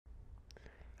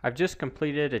I've just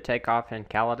completed a takeoff in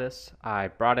Callidus. I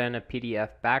brought in a PDF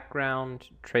background,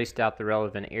 traced out the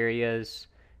relevant areas,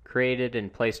 created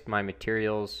and placed my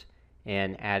materials,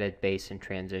 and added base and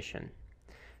transition.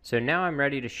 So now I'm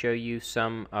ready to show you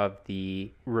some of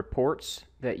the reports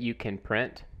that you can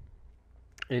print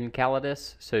in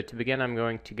Callidus. So to begin, I'm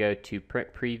going to go to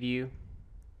Print Preview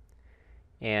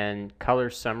and Color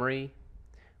Summary.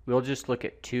 We'll just look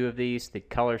at two of these, the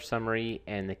Color Summary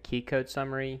and the Key Code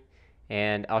Summary,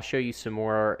 and I'll show you some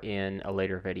more in a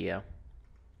later video.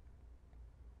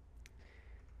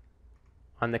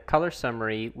 On the Color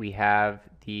Summary, we have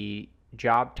the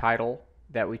job title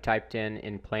that we typed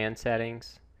in plan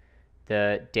settings,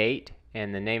 the date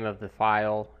and the name of the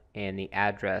file, and the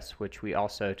address, which we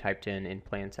also typed in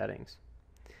plan settings.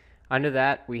 Under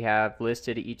that, we have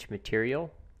listed each material,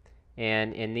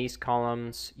 and in these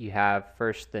columns you have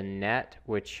first the net,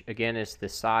 which again is the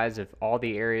size of all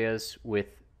the areas with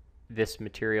this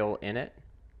material in it.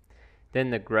 Then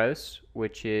the gross,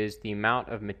 which is the amount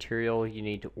of material you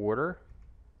need to order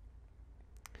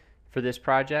for this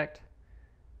project,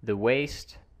 the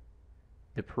waste,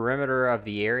 the perimeter of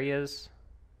the areas,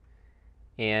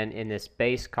 and in this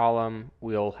base column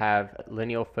we'll have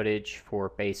lineal footage for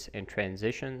base and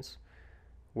transitions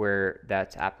where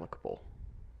that's applicable.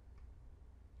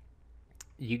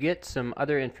 You get some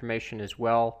other information as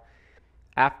well.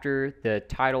 After the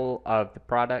title of the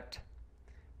product,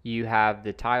 you have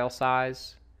the tile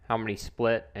size, how many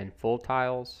split and full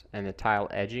tiles, and the tile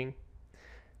edging.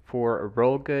 For a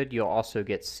roll good, you'll also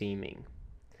get seaming.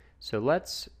 So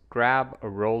let's grab a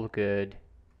roll good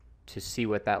to see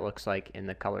what that looks like in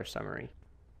the color summary.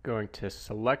 Going to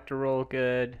select a roll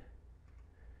good,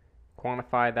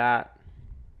 quantify that.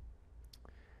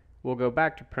 We'll go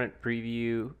back to Print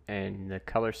Preview and the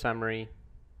color summary.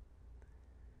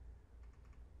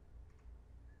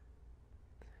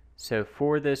 So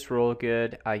for this roll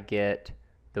good, I get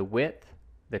the width,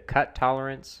 the cut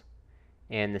tolerance,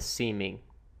 and the seaming.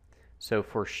 So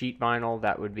for sheet vinyl,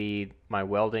 that would be my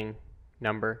welding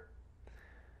number.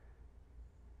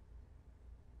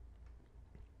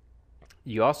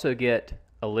 You also get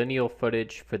a lineal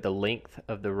footage for the length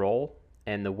of the roll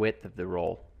and the width of the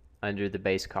roll under the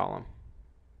base column.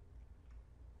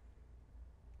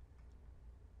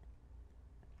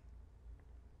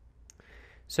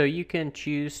 So you can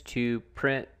choose to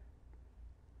print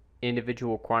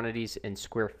individual quantities in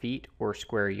square feet or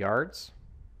square yards.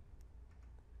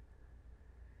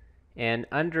 And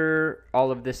under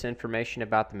all of this information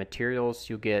about the materials,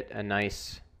 you'll get a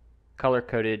nice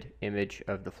color-coded image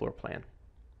of the floor plan.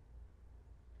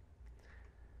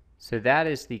 So that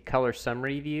is the color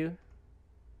summary view.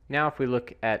 Now if we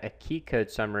look at a key code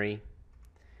summary,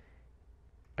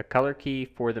 a color key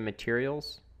for the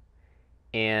materials,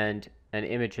 and an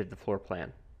image of the floor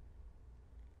plan.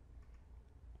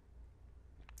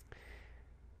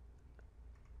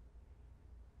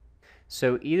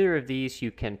 So either of these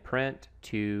you can print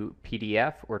to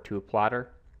PDF or to a plotter.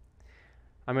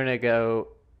 I'm going to go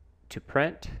to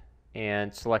print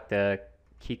and select the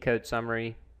key code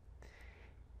summary.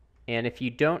 And if you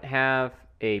don't have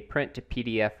a print to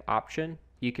PDF option,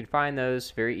 you can find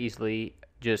those very easily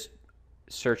just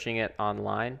searching it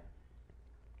online.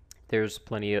 There's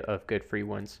plenty of good free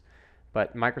ones,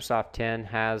 but Microsoft 10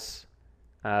 has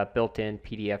a built-in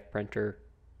PDF printer,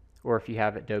 or if you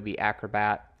have Adobe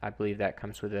Acrobat, I believe that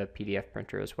comes with a PDF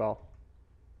printer as well.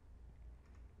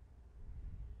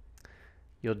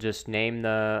 You'll just name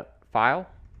the file.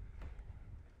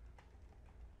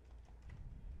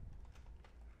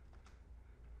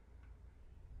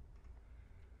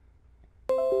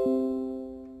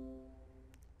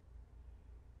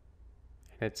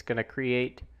 It's going to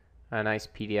create a nice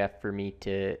PDF for me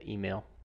to email.